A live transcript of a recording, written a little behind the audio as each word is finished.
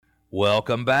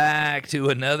Welcome back to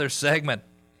another segment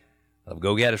of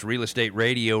Go Gaddis Real Estate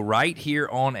Radio right here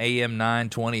on AM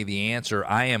 920 The Answer.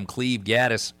 I am Cleve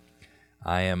Gaddis.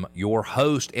 I am your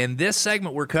host. In this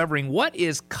segment, we're covering what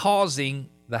is causing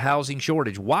the housing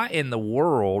shortage. Why in the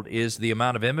world is the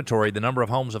amount of inventory, the number of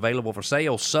homes available for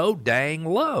sale, so dang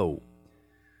low?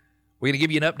 We're going to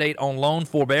give you an update on loan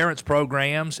forbearance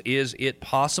programs. Is it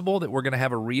possible that we're going to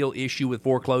have a real issue with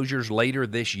foreclosures later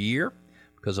this year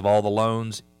because of all the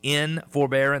loans in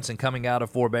forbearance and coming out of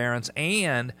forbearance,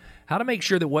 and how to make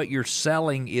sure that what you're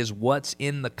selling is what's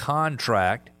in the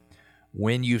contract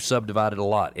when you've subdivided a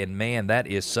lot? And man, that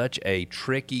is such a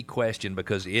tricky question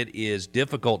because it is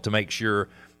difficult to make sure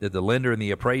that the lender and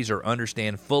the appraiser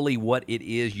understand fully what it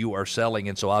is you are selling,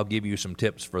 and so I'll give you some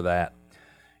tips for that.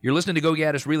 You're listening to Go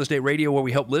Gaddis Real Estate Radio, where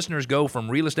we help listeners go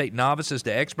from real estate novices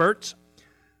to experts,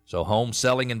 so home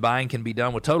selling and buying can be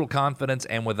done with total confidence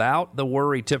and without the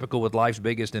worry typical with life's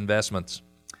biggest investments.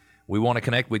 We want to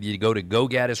connect with you. Go to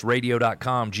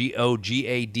GoGaddisRadio.com,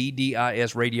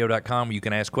 GoGaddis Radio.com. You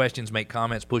can ask questions, make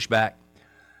comments, push back,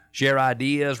 share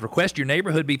ideas, request your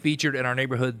neighborhood be featured in our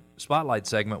Neighborhood Spotlight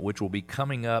segment, which will be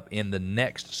coming up in the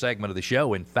next segment of the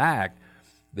show. In fact,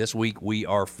 this week we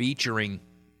are featuring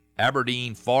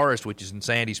Aberdeen Forest, which is in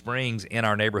Sandy Springs, in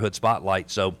our Neighborhood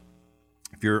Spotlight. So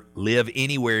if you live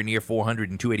anywhere near 400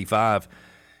 and 285,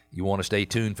 you want to stay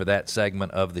tuned for that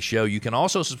segment of the show. You can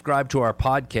also subscribe to our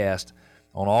podcast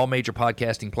on all major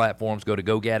podcasting platforms. Go to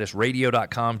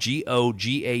GoGaddisRadio.com,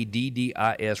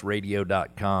 GoGaddis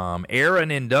Radio.com.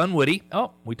 Aaron in Dunwoody.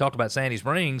 Oh, we talked about Sandy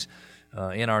Springs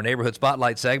in our Neighborhood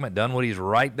Spotlight segment. Dunwoody's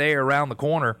right there around the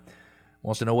corner.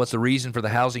 Wants to know what's the reason for the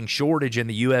housing shortage in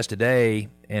the U.S. today.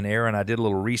 And Aaron, I did a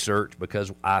little research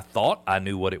because I thought I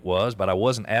knew what it was, but I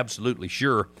wasn't absolutely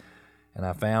sure. And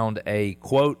I found a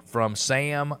quote from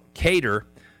Sam Khater,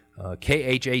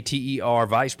 Khater,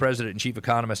 Vice President and Chief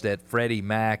Economist at Freddie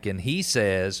Mac, and he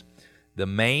says the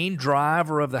main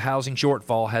driver of the housing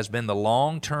shortfall has been the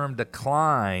long-term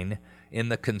decline in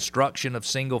the construction of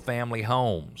single-family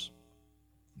homes.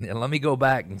 And let me go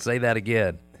back and say that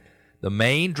again. The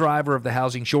main driver of the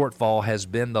housing shortfall has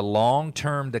been the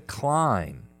long-term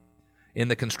decline in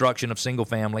the construction of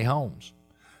single-family homes.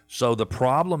 So the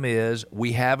problem is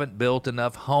we haven't built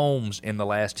enough homes in the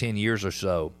last 10 years or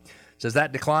so. It says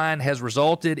that decline has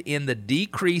resulted in the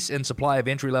decrease in supply of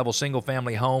entry-level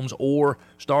single-family homes or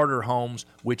starter homes,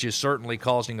 which is certainly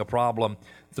causing a problem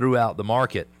throughout the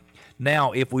market.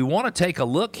 Now, if we want to take a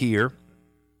look here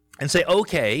and say,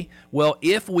 okay, well,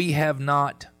 if we have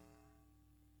not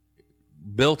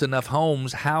built enough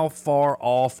homes, how far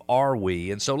off are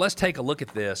we? And so let's take a look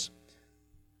at this.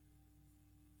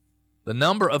 The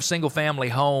number of single-family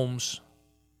homes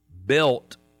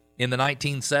built in the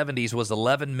 1970s was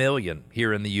 11 million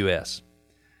here in the U.S.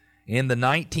 In the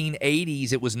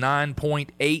 1980s, it was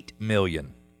 9.8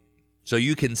 million. So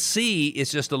you can see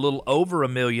it's just a little over a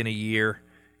million a year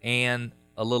and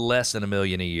a little less than a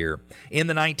million a year. In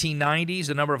the 1990s,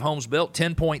 the number of homes built,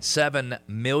 10.7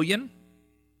 million.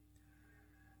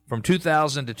 From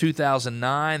 2000 to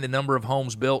 2009, the number of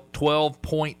homes built,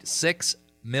 12.6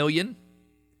 million.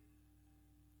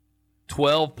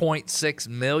 12.6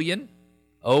 million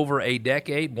over a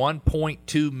decade,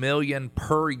 1.2 million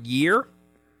per year.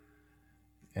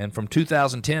 And from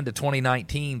 2010 to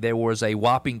 2019, there was a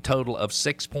whopping total of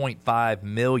 6.5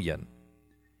 million.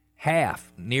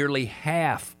 Nearly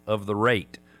half of the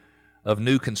rate of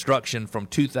new construction from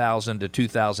 2000 to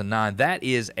 2009. That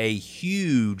is a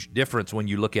huge difference when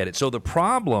you look at it. So the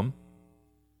problem,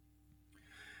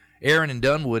 Aaron and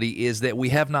Dunwoody, is that we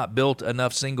have not built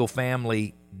enough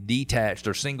single-family detached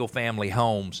or single-family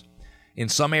homes. In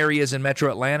some areas in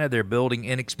Metro Atlanta, they're building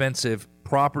inexpensive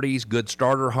properties, good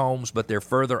starter homes, but they're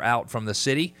further out from the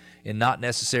city and not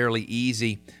necessarily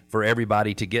easy for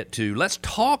everybody to get to. Let's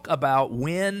talk about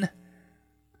when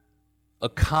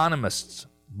economists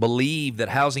believe that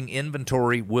housing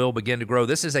inventory will begin to grow.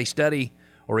 This is a study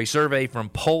or a survey from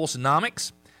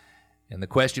Pulsenomics, and the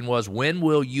question was, when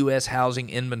will U.S. housing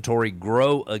inventory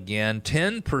grow again?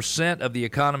 10% of the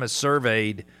economists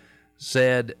surveyed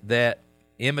said that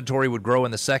inventory would grow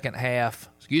in the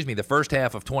first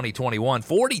half of 2021.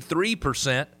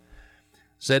 43%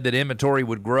 said that inventory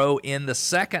would grow in the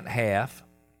second half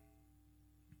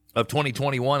of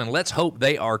 2021, and let's hope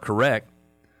they are correct.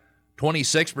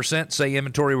 26% say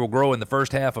inventory will grow in the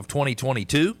first half of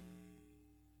 2022.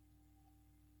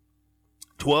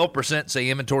 12% say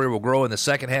inventory will grow in the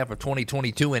second half of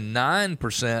 2022, and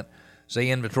 9% say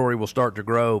inventory will start to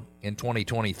grow in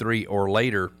 2023 or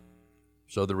later.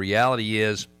 So the reality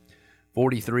is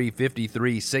 43,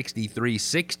 53, 63,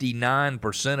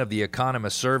 69% of the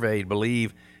economists surveyed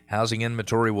believe housing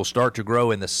inventory will start to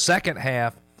grow in the second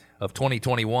half of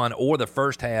 2021 or the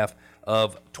first half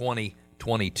of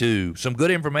 2022. Some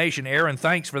good information, Aaron.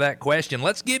 Thanks for that question.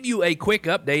 Let's give you a quick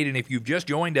update, and if you've just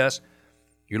joined us,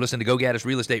 you're listening to Go Gaddis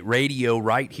Real Estate Radio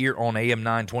right here on AM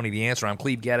 920 The Answer. I'm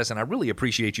Cleve Gaddis, and I really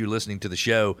appreciate you listening to the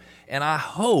show, and I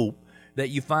hope that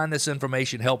you find this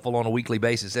information helpful on a weekly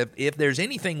basis. If there's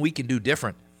anything we can do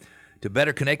different to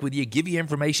better connect with you, give you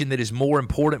information that is more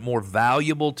important, more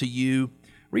valuable to you,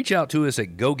 reach out to us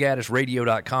at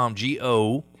gogaddisradio.com,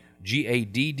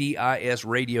 GOGADDIS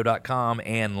radio.com,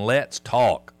 and let's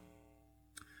talk.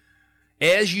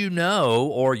 As you know,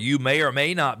 or you may or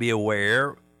may not be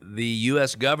aware, the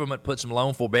U.S. government put some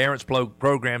loan forbearance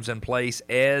programs in place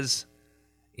as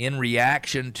in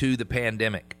reaction to the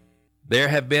pandemic. There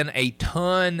have been a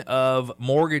ton of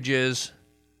mortgages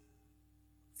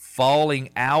falling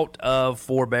out of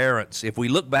forbearance. If we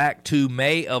look back to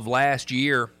May of last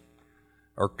year,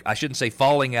 or I shouldn't say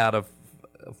falling out of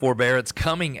forbearance,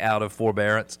 coming out of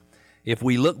forbearance. If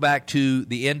we look back to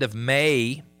the end of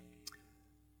May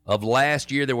of last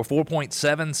year, there were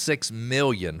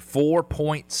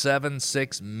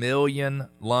 4.76 million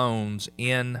loans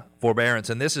in forbearance.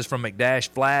 And this is from McDash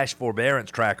Flash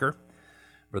Forbearance Tracker,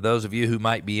 for those of you who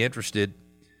might be interested.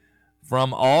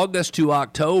 From August to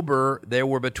October, there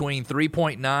were between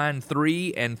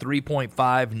 3.93 and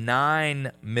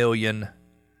 3.59 million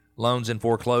loans in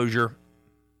foreclosure.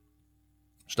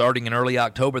 Starting in early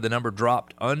October, the number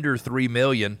dropped under 3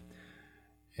 million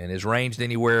and has ranged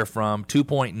anywhere from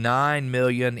 2.9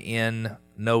 million in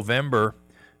November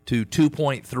to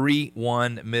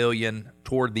 2.31 million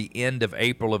toward the end of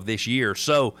April of this year.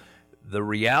 So the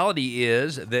reality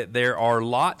is that there are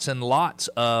lots and lots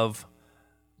of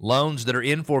loans that are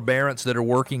in forbearance that are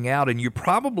working out, and you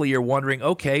probably are wondering,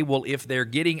 okay, well, if they're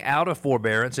getting out of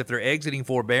forbearance, if they're exiting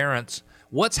forbearance,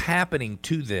 what's happening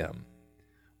to them?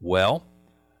 Well,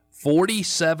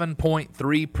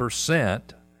 47.3%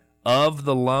 of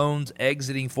the loans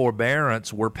exiting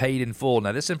forbearance were paid in full.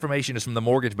 Now, this information is from the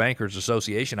Mortgage Bankers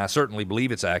Association. I certainly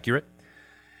believe it's accurate.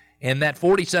 And that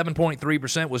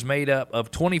 47.3% was made up of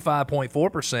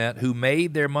 25.4% who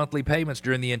made their monthly payments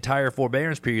during the entire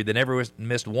forbearance period. They never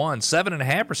missed one.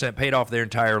 7.5% paid off their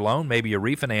entire loan, maybe a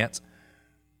refinance.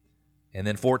 And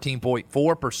then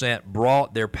 14.4%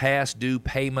 brought their past due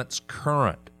payments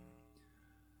current.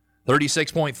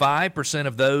 36.5%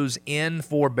 of those in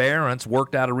forbearance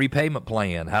worked out a repayment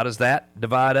plan. How does that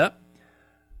divide up?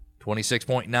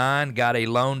 26.9% got a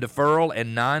loan deferral,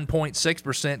 and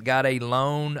 9.6% got a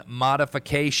loan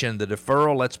modification. The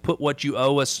deferral, let's put what you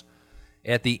owe us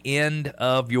at the end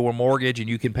of your mortgage, and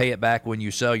you can pay it back when you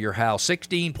sell your house.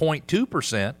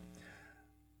 16.2%,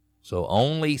 so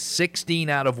only 16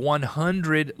 out of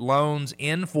 100 loans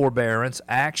in forbearance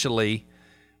actually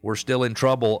were still in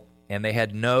trouble, and they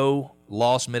had no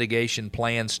loss mitigation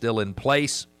plan still in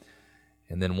place.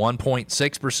 And then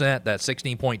 1.6%, that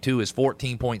 16.2 is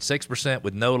 14.6%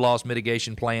 with no loss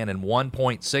mitigation plan, and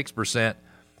 1.6%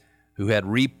 who had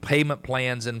repayment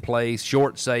plans in place,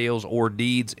 short sales, or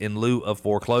deeds in lieu of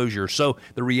foreclosure. So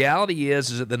the reality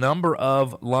is that the number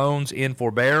of loans in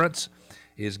forbearance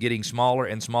is getting smaller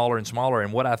and smaller and smaller.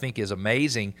 And what I think is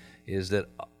amazing is that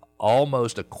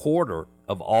almost a quarter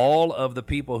of all of the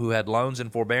people who had loans in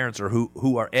forbearance or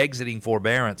who are exiting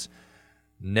forbearance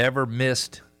never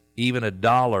missed even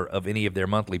 $1 of any of their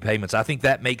monthly payments. I think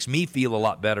that makes me feel a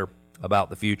lot better about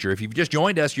the future. If you've just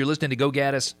joined us, you're listening to Go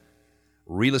Gaddis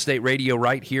Real Estate Radio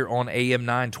right here on AM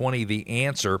 920, The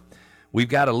Answer. We've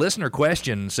got a listener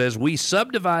question. It says, we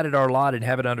subdivided our lot and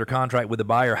have it under contract with the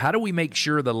buyer. How do we make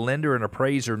sure the lender and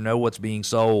appraiser know what's being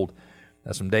sold?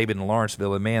 That's from David in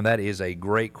Lawrenceville. And man, that is a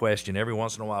great question. Every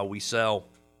once in a while we sell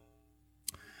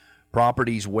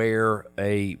properties where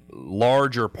a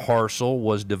larger parcel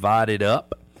was divided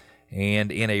up.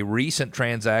 And in a recent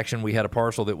transaction, we had a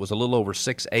parcel that was a little over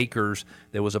 6 acres.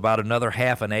 There was about another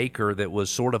half an acre that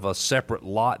was sort of a separate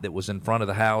lot that was in front of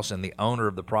the house, and the owner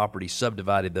of the property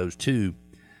subdivided those two.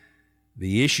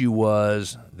 The issue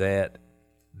was that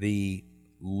the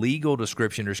legal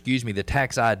description, or excuse me, the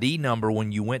tax ID number,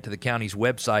 when you went to the county's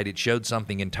website, it showed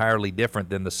something entirely different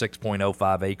than the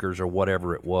 6.05 acres or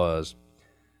whatever it was.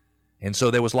 And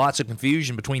so there was lots of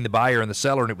confusion between the buyer and the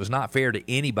seller, and it was not fair to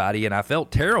anybody, and I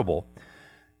felt terrible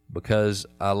because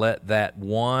I let that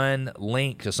one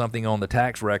link to something on the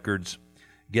tax records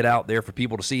get out there for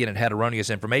people to see, and it had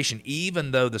erroneous information, even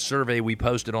though the survey we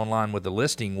posted online with the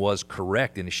listing was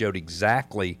correct, and it showed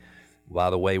exactly,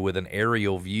 by the way, with an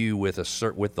aerial view with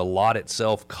the lot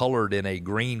itself colored in a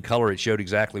green color, it showed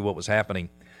exactly what was happening.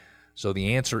 So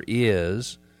the answer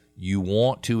is, you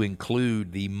want to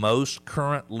include the most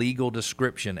current legal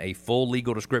description, a full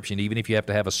legal description, even if you have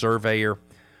to have a surveyor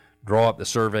draw up the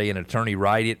survey and an attorney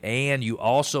write it. And you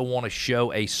also want to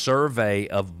show a survey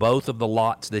of both of the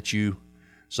lots that you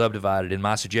subdivided. And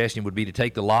my suggestion would be to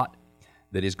take the lot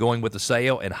that is going with the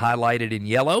sale and highlight it in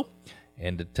yellow,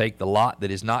 and to take the lot that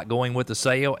is not going with the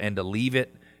sale and to leave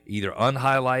it either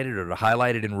unhighlighted or to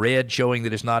highlight it in red, showing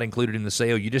that it's not included in the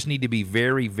sale. You just need to be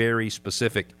very, very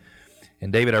specific.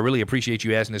 And David, I really appreciate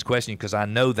you asking this question because I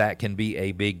know that can be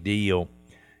a big deal.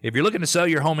 If you're looking to sell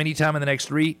your home anytime in the next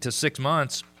 3 to 6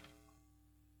 months,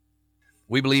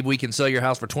 we believe we can sell your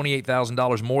house for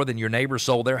 $28,000 more than your neighbor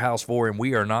sold their house for, and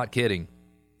we are not kidding.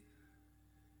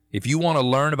 If you want to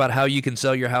learn about how you can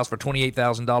sell your house for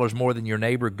 $28,000 more than your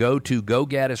neighbor, go to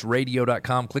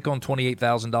gogaddisradio.com, click on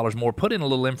 $28,000 more, put in a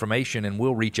little information, and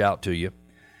we'll reach out to you.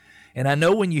 And I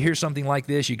know when you hear something like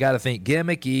this, you got to think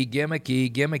gimmicky,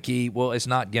 gimmicky, gimmicky. Well, it's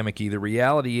not gimmicky. The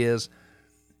reality is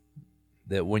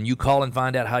that when you call and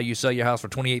find out how you sell your house for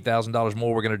 $28,000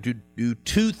 more, we're going to do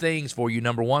two things for you.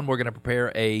 Number one, we're going to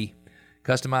prepare a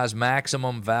customized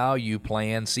maximum value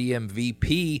plan,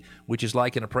 CMVP, which is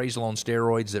like an appraisal on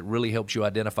steroids that really helps you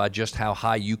identify just how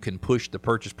high you can push the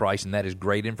purchase price. And that is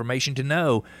great information to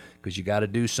know because you got to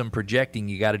do some projecting.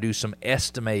 You got to do some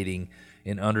estimating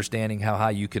in understanding how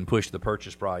high you can push the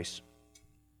purchase price.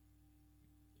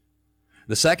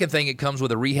 The second thing, it comes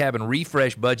with a rehab and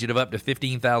refresh budget of up to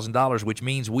 $15,000, which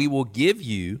means we will give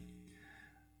you,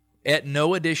 at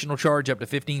no additional charge, up to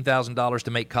 $15,000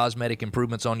 to make cosmetic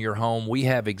improvements on your home. We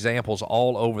have examples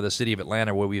all over the city of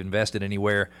Atlanta where we've invested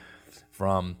anywhere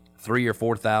from $3,000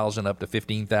 or $4,000 up to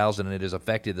 $15,000, and it has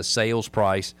affected the sales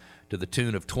price to the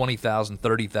tune of $20,000,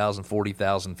 $30,000,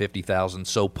 $40,000, $50,000.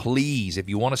 So please, if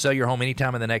you want to sell your home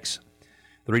anytime in the next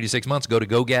 3 to 6 months, go to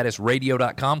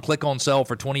gogaddisradio.com, click on sell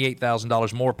for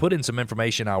 $28,000 more, put in some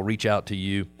information. I'll reach out to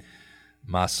you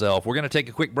myself. We're going to take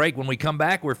a quick break. When we come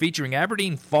back, we're featuring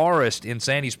Aberdeen Forest in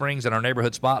Sandy Springs in our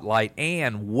neighborhood spotlight,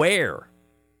 and where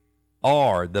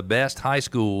are the best high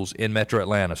schools in Metro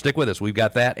Atlanta. Stick with us. We've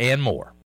got that and more.